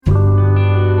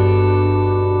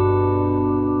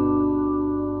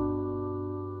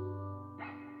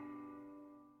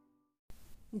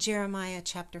Jeremiah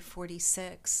chapter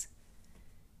 46.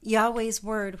 Yahweh's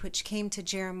word which came to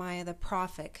Jeremiah the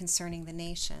prophet concerning the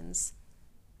nations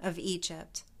of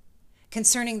Egypt,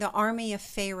 concerning the army of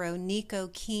Pharaoh Necho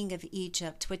king of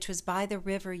Egypt, which was by the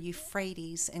river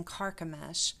Euphrates and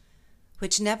Carchemish,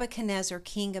 which Nebuchadnezzar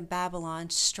king of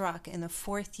Babylon struck in the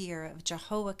 4th year of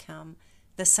Jehoiakim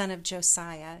the son of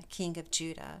Josiah king of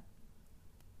Judah.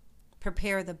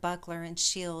 Prepare the buckler and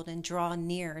shield and draw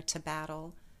near to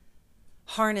battle.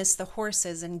 Harness the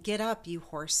horses and get up, you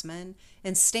horsemen,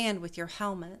 and stand with your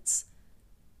helmets.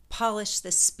 Polish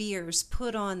the spears,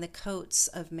 put on the coats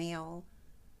of mail.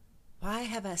 Why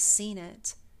have I seen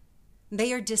it?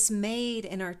 They are dismayed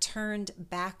and are turned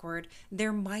backward.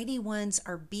 Their mighty ones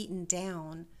are beaten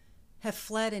down, have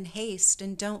fled in haste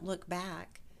and don't look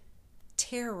back.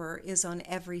 Terror is on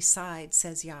every side,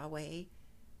 says Yahweh.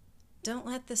 Don't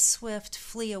let the swift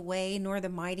flee away, nor the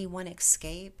mighty one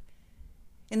escape.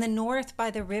 In the north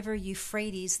by the river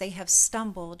Euphrates they have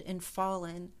stumbled and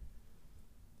fallen.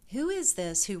 Who is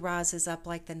this who rises up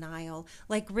like the Nile,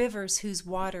 like rivers whose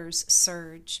waters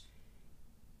surge?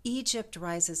 Egypt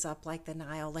rises up like the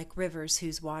Nile, like rivers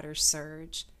whose waters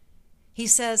surge. He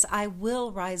says, I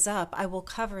will rise up, I will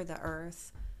cover the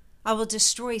earth. I will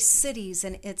destroy cities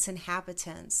and its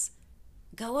inhabitants.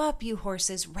 Go up, you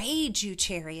horses, rage, you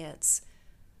chariots.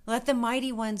 Let the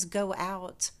mighty ones go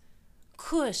out.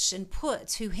 Cush and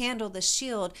Put, who handle the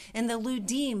shield, and the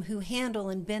Ludim, who handle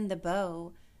and bend the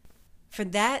bow. For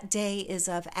that day is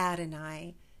of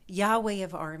Adonai, Yahweh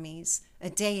of armies, a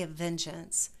day of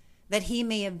vengeance, that he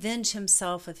may avenge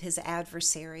himself of his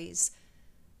adversaries.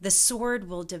 The sword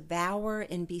will devour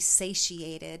and be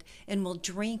satiated, and will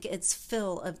drink its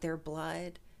fill of their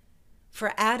blood.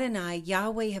 For Adonai,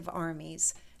 Yahweh of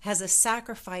armies, has a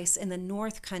sacrifice in the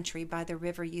north country by the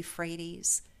river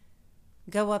Euphrates.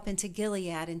 Go up into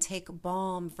Gilead and take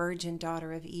balm, virgin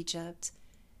daughter of Egypt.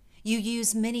 You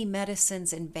use many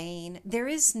medicines in vain. There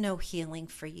is no healing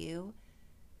for you.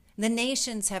 The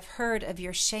nations have heard of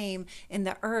your shame, and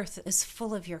the earth is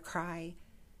full of your cry.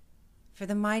 For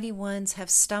the mighty ones have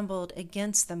stumbled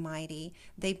against the mighty.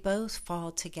 They both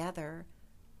fall together.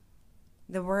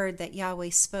 The word that Yahweh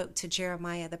spoke to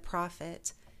Jeremiah the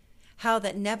prophet, how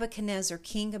that Nebuchadnezzar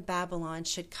king of Babylon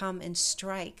should come and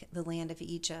strike the land of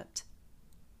Egypt.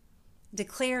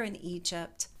 Declare in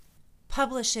Egypt,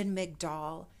 publish in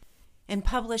Migdol, and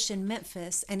publish in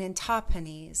Memphis and in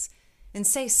Tahpanhes, and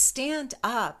say, stand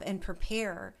up and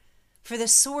prepare, for the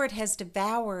sword has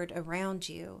devoured around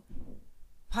you.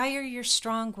 Why are your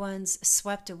strong ones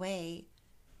swept away?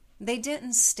 They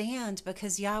didn't stand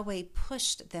because Yahweh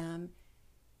pushed them.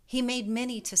 He made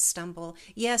many to stumble.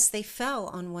 Yes, they fell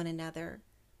on one another.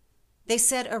 They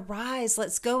said, arise,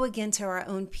 let's go again to our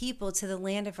own people, to the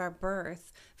land of our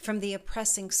birth, from the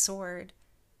oppressing sword.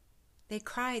 They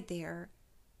cried there,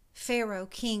 Pharaoh,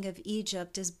 king of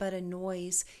Egypt, is but a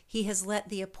noise. He has let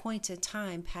the appointed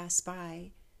time pass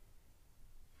by.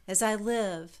 As I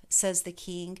live, says the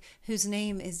king, whose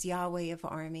name is Yahweh of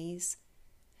armies,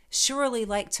 surely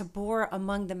like Tabor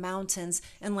among the mountains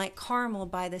and like Carmel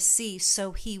by the sea,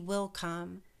 so he will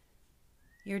come.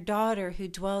 Your daughter who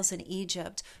dwells in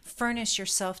Egypt, furnish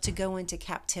yourself to go into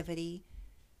captivity.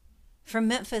 For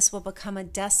Memphis will become a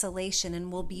desolation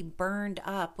and will be burned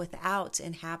up without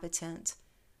inhabitant.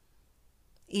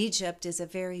 Egypt is a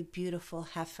very beautiful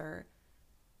heifer,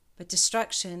 but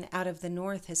destruction out of the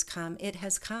north has come. It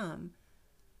has come.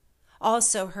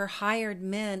 Also, her hired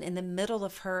men in the middle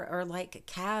of her are like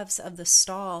calves of the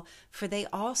stall, for they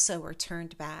also are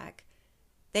turned back.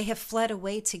 They have fled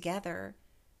away together.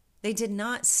 They did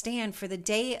not stand, for the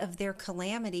day of their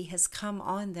calamity has come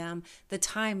on them, the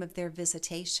time of their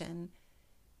visitation.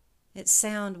 Its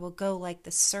sound will go like the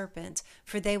serpent,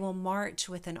 for they will march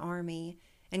with an army,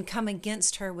 and come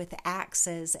against her with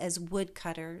axes as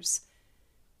woodcutters.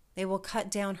 They will cut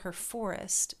down her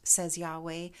forest, says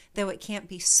Yahweh, though it can't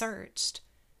be searched,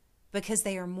 because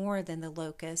they are more than the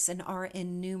locusts and are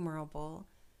innumerable.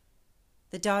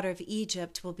 The daughter of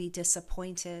Egypt will be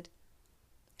disappointed.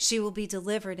 She will be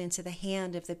delivered into the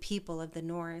hand of the people of the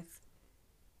north.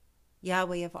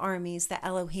 Yahweh of armies, the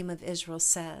Elohim of Israel,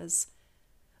 says,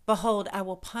 behold, I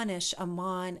will punish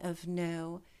Ammon of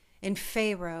No, and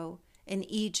Pharaoh, in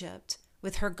Egypt,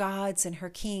 with her gods and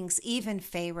her kings, even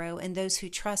Pharaoh and those who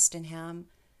trust in him.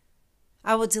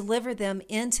 I will deliver them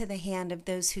into the hand of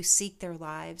those who seek their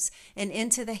lives, and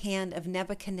into the hand of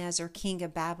Nebuchadnezzar, king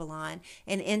of Babylon,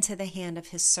 and into the hand of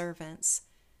his servants.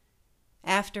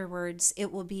 Afterwards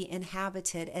it will be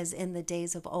inhabited as in the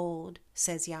days of old,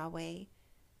 says Yahweh.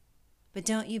 But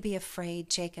don't you be afraid,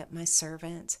 Jacob, my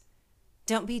servant.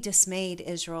 Don't be dismayed,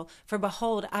 Israel, for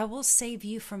behold, I will save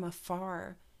you from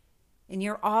afar. and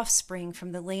your offspring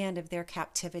from the land of their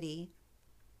captivity.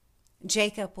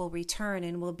 Jacob will return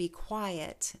and will be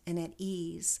quiet and at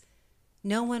ease.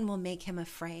 No one will make him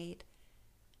afraid.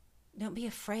 Don't be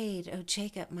afraid, O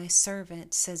Jacob, my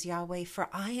servant, says Yahweh, for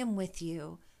I am with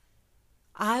you.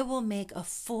 I will make a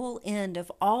full end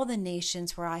of all the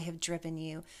nations where I have driven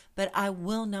you, but I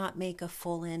will not make a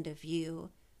full end of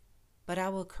you. But I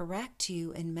will correct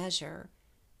you in measure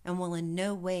and will in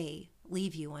no way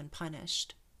leave you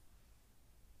unpunished.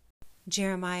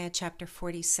 Jeremiah chapter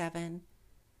 47.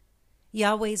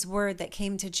 Yahweh's word that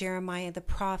came to Jeremiah the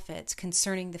prophet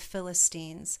concerning the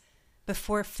Philistines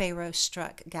before Pharaoh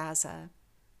struck Gaza.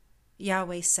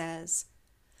 Yahweh says,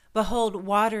 Behold,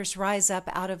 waters rise up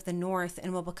out of the north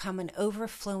and will become an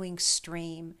overflowing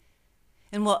stream,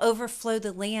 and will overflow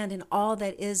the land and all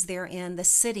that is therein, the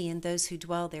city and those who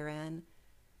dwell therein.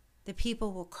 The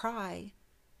people will cry,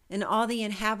 and all the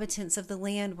inhabitants of the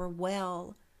land will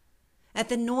wail. At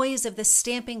the noise of the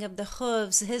stamping of the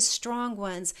hooves, his strong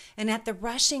ones, and at the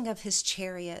rushing of his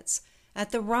chariots,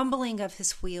 at the rumbling of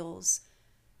his wheels.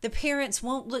 The parents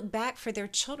won't look back for their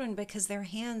children because their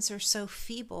hands are so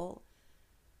feeble.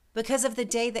 Because of the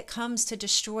day that comes to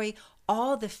destroy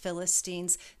all the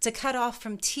Philistines, to cut off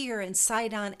from Tyre and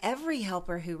Sidon every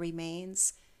helper who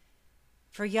remains.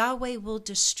 For Yahweh will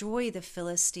destroy the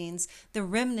Philistines, the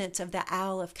remnant of the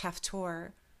Owl of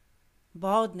Caphtor.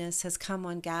 Baldness has come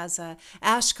on Gaza.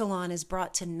 Ashkelon is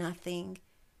brought to nothing.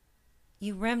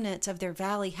 You remnant of their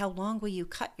valley, how long will you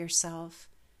cut yourself?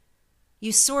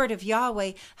 You sword of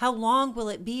Yahweh, how long will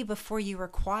it be before you are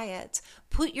quiet?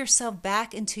 Put yourself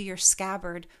back into your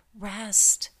scabbard.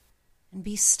 Rest and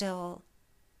be still.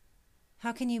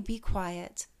 How can you be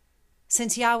quiet,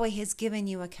 since Yahweh has given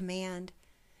you a command?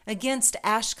 Against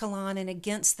Ashkelon and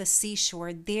against the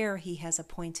seashore, there he has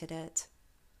appointed it.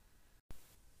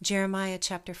 Jeremiah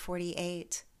chapter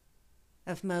 48.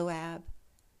 Of Moab.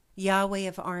 Yahweh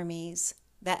of armies,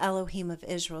 the Elohim of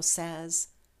Israel, says,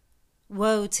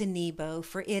 Woe to Nebo,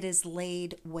 for it is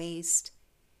laid waste.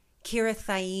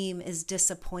 Kirithaim is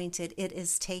disappointed, it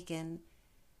is taken.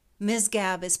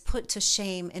 Misgab is put to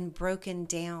shame and broken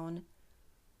down.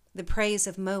 The praise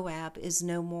of Moab is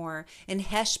no more. In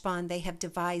Heshbon they have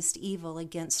devised evil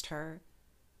against her.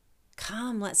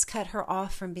 Come, let's cut her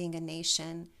off from being a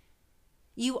nation.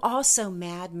 You also,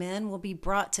 madmen, will be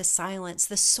brought to silence.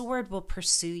 The sword will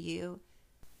pursue you.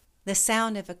 The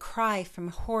sound of a cry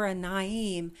from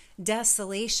Horonaim,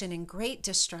 desolation and great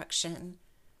destruction.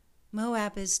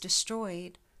 Moab is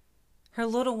destroyed. Her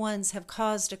little ones have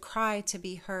caused a cry to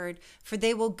be heard, for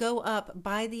they will go up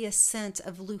by the ascent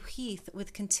of Luhith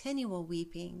with continual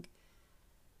weeping.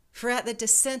 For at the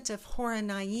descent of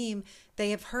Horonaim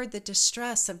they have heard the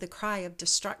distress of the cry of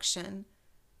destruction.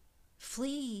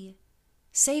 Flee,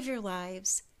 save your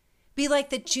lives, be like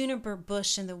the juniper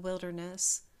bush in the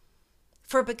wilderness.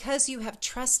 For because you have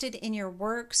trusted in your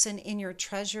works and in your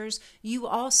treasures, you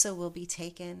also will be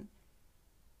taken.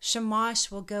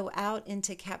 Shamash will go out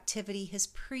into captivity, his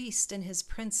priests and his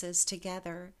princes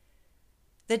together.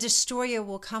 The destroyer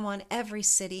will come on every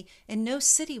city, and no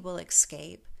city will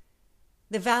escape.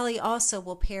 The valley also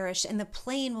will perish, and the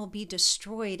plain will be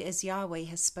destroyed, as Yahweh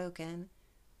has spoken.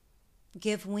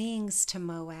 Give wings to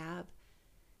Moab,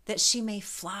 that she may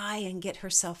fly and get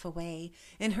herself away,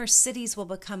 and her cities will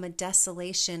become a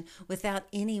desolation without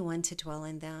anyone to dwell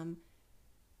in them.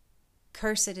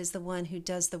 Cursed is the one who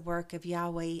does the work of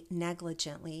Yahweh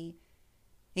negligently,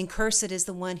 and cursed is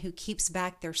the one who keeps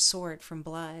back their sword from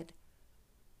blood.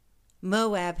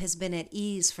 Moab has been at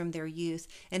ease from their youth,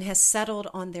 and has settled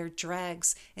on their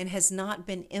dregs, and has not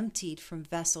been emptied from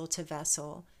vessel to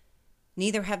vessel.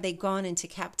 Neither have they gone into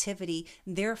captivity,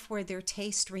 therefore their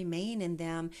taste remain in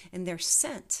them, and their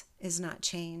scent is not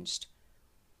changed.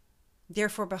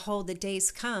 Therefore, behold, the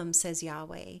days come, says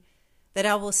Yahweh, that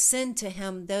I will send to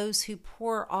him those who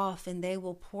pour off, and they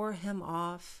will pour him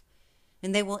off,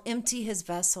 and they will empty his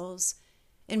vessels,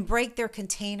 and break their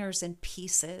containers in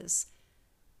pieces.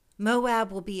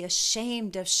 Moab will be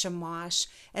ashamed of Shamash,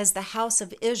 as the house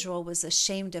of Israel was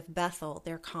ashamed of Bethel,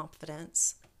 their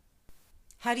confidence.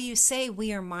 How do you say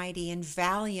we are mighty and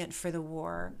valiant for the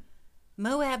war?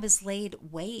 Moab is laid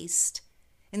waste,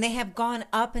 and they have gone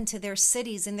up into their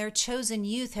cities, and their chosen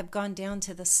youth have gone down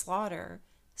to the slaughter,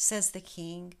 says the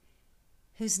King,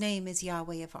 whose name is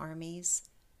Yahweh of armies.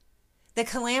 The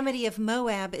calamity of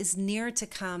Moab is near to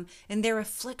come, and their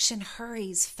affliction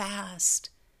hurries fast.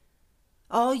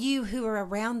 All you who are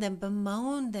around them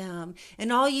bemoan them,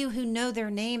 and all you who know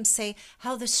their names say,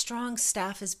 how the strong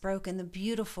staff is broken, the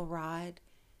beautiful rod.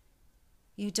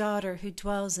 You daughter who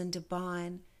dwells in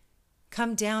Dibon,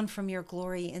 come down from your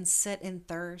glory and sit in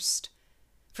thirst.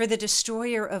 For the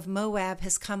destroyer of Moab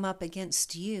has come up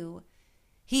against you.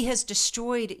 He has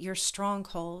destroyed your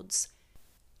strongholds.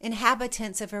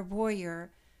 Inhabitants of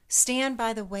Arroyer, stand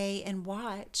by the way and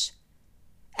watch.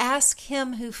 Ask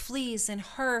him who flees and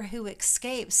her who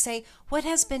escapes. Say, what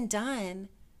has been done?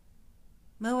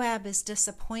 Moab is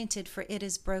disappointed, for it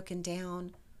is broken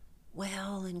down.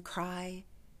 Wail and cry.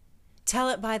 Tell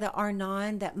it by the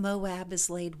Arnon that Moab is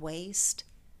laid waste.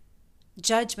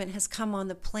 Judgment has come on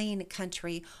the plain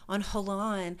country, on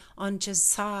Holon, on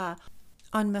Jazah,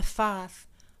 on Mephath,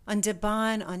 on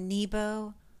Dibon, on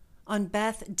Nebo, on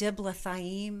Beth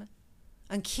Diblathaim,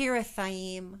 on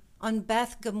Kirithaim, on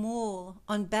Beth Gamul,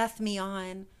 on Beth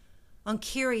Meon, on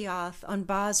Kirioth, on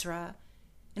Basra,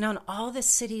 and on all the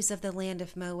cities of the land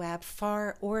of Moab,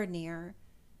 far or near.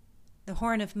 The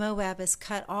horn of Moab is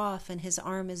cut off and his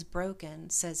arm is broken,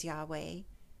 says Yahweh.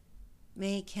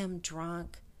 Make him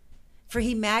drunk, for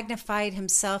he magnified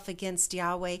himself against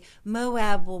Yahweh.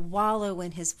 Moab will wallow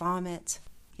in his vomit,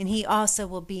 and he also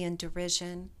will be in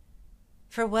derision.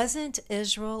 For wasn't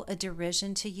Israel a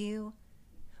derision to you?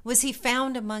 Was he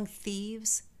found among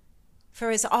thieves?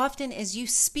 For as often as you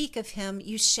speak of him,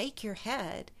 you shake your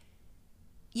head.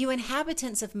 You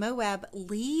inhabitants of Moab,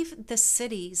 leave the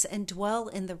cities and dwell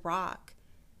in the rock.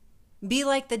 Be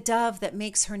like the dove that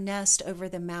makes her nest over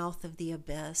the mouth of the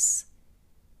abyss.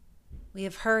 We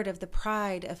have heard of the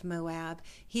pride of Moab.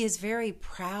 He is very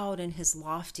proud in his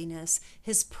loftiness,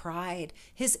 his pride,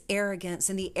 his arrogance,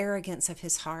 and the arrogance of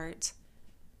his heart.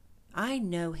 I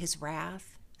know his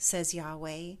wrath, says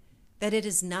Yahweh, that it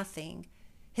is nothing.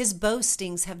 His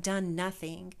boastings have done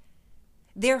nothing.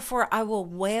 Therefore I will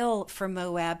wail for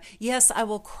Moab. Yes, I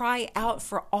will cry out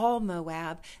for all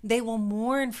Moab. They will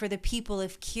mourn for the people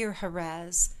of Kir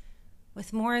Herez.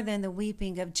 With more than the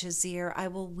weeping of Jazer, I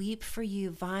will weep for you,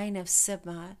 vine of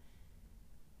Sibmah.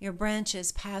 Your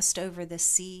branches passed over the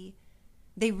sea.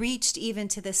 They reached even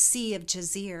to the sea of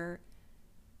Jazer.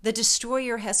 The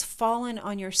destroyer has fallen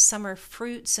on your summer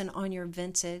fruits and on your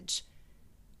vintage.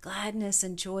 Gladness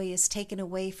and joy is taken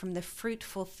away from the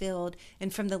fruitful field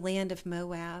and from the land of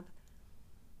Moab.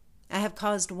 I have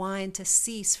caused wine to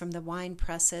cease from the wine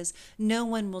presses. No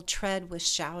one will tread with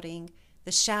shouting.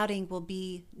 The shouting will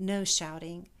be no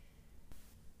shouting.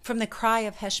 From the cry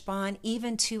of Heshbon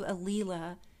even to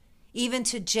Elilah, even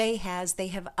to Jahaz, they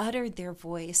have uttered their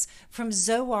voice. From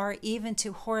Zoar even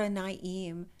to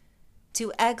Horonaim,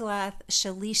 to Eglath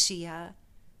Shalishia,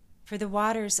 for the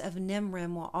waters of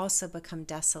Nimrim will also become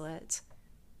desolate.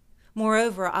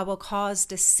 Moreover, I will cause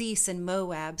to cease in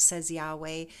Moab, says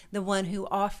Yahweh, the one who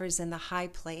offers in the high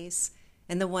place,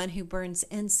 and the one who burns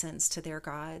incense to their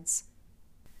gods.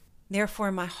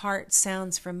 Therefore my heart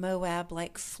sounds for Moab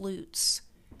like flutes,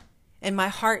 and my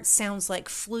heart sounds like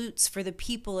flutes for the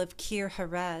people of Kir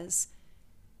Herez.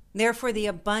 Therefore the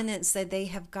abundance that they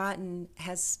have gotten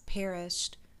has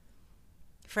perished.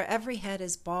 For every head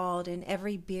is bald and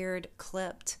every beard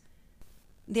clipped.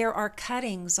 There are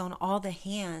cuttings on all the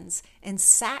hands and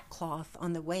sackcloth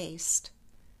on the waist.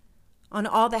 On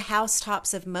all the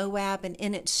housetops of Moab and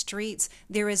in its streets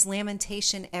there is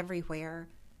lamentation everywhere.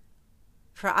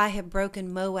 For I have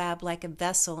broken Moab like a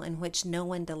vessel in which no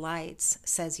one delights,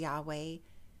 says Yahweh.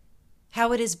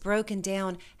 How it is broken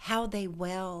down, how they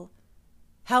wail.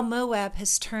 How Moab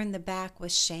has turned the back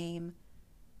with shame.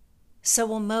 So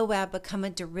will Moab become a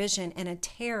derision and a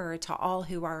terror to all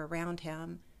who are around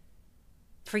him.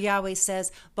 For Yahweh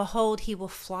says, behold, he will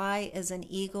fly as an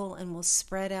eagle and will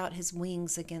spread out his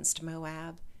wings against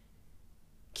Moab.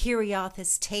 Kirioth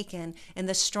is taken and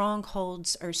the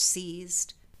strongholds are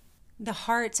seized. The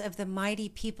heart of the mighty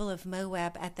people of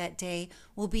Moab at that day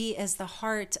will be as the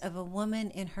heart of a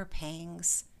woman in her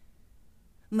pangs.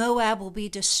 Moab will be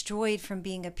destroyed from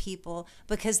being a people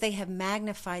because they have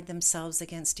magnified themselves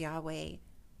against Yahweh.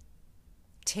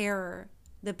 Terror,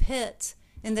 the pit,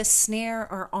 and the snare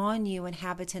are on you,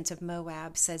 inhabitants of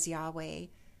Moab, says Yahweh.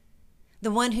 The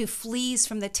one who flees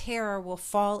from the terror will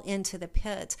fall into the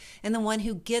pit, and the one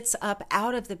who gets up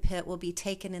out of the pit will be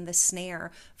taken in the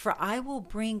snare. For I will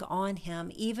bring on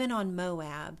him, even on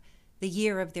Moab, the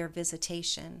year of their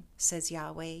visitation, says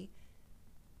Yahweh.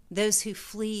 Those who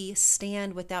flee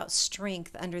stand without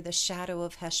strength under the shadow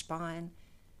of Heshbon.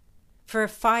 For a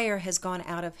fire has gone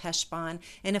out of Heshbon,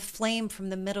 and a flame from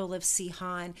the middle of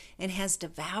Sihon, and has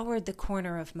devoured the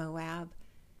corner of Moab,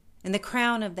 and the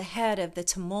crown of the head of the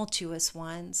tumultuous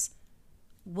ones.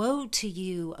 Woe to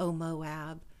you, O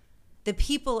Moab! The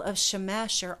people of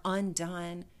Shemesh are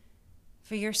undone.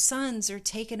 For your sons are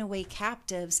taken away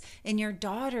captives, and your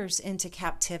daughters into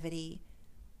captivity.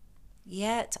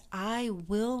 Yet I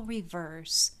will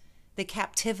reverse the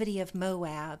captivity of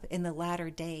Moab in the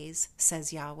latter days,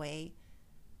 says Yahweh.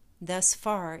 Thus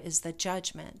far is the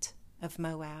judgment of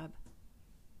Moab.